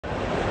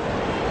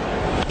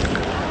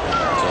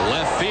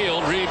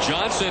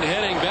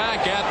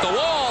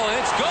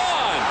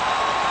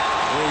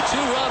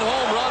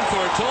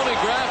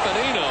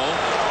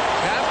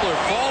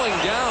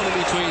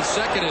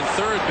second and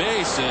third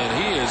base,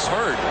 and he is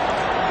hurt.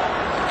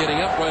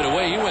 Getting up right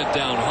away, he went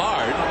down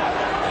hard,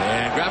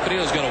 and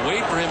Graffanino's going to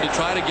wait for him to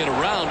try to get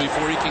around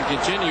before he can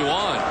continue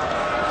on.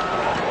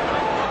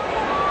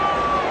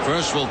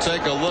 First, we'll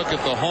take a look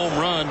at the home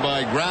run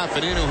by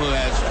Graffanino, who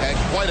has had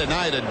quite a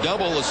night. A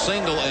double, a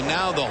single, and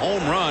now the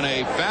home run.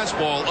 A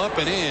fastball up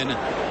and in,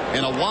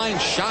 and a line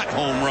shot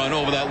home run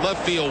over that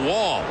left field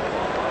wall.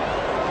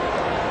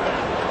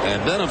 And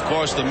then, of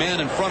course, the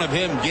man in front of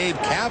him, Gabe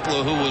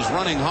Kapler, who was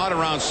running hot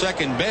around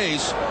second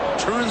base,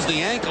 turns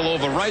the ankle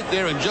over right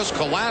there and just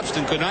collapsed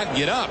and could not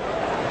get up.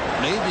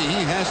 Maybe he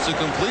has to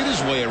complete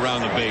his way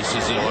around the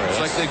bases. It looks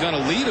like they're going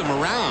to lead him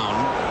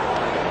around.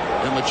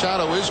 And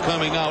Machado is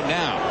coming out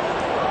now.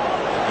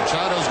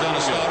 Machado's going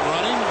to start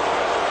running.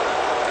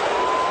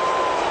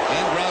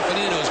 And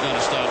Graffanino's going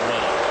to start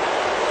running.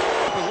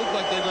 It looked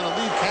like they're going to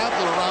leave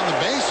Kapler around the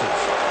bases.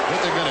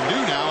 What they're going to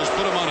do now is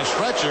put him on a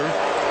stretcher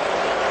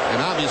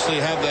and obviously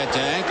have that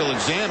ankle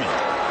examined.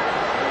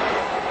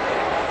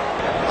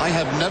 I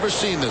have never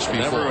seen this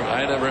before.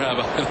 I never have.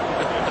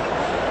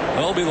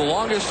 That'll be the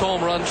longest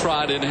home run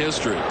trot in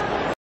history.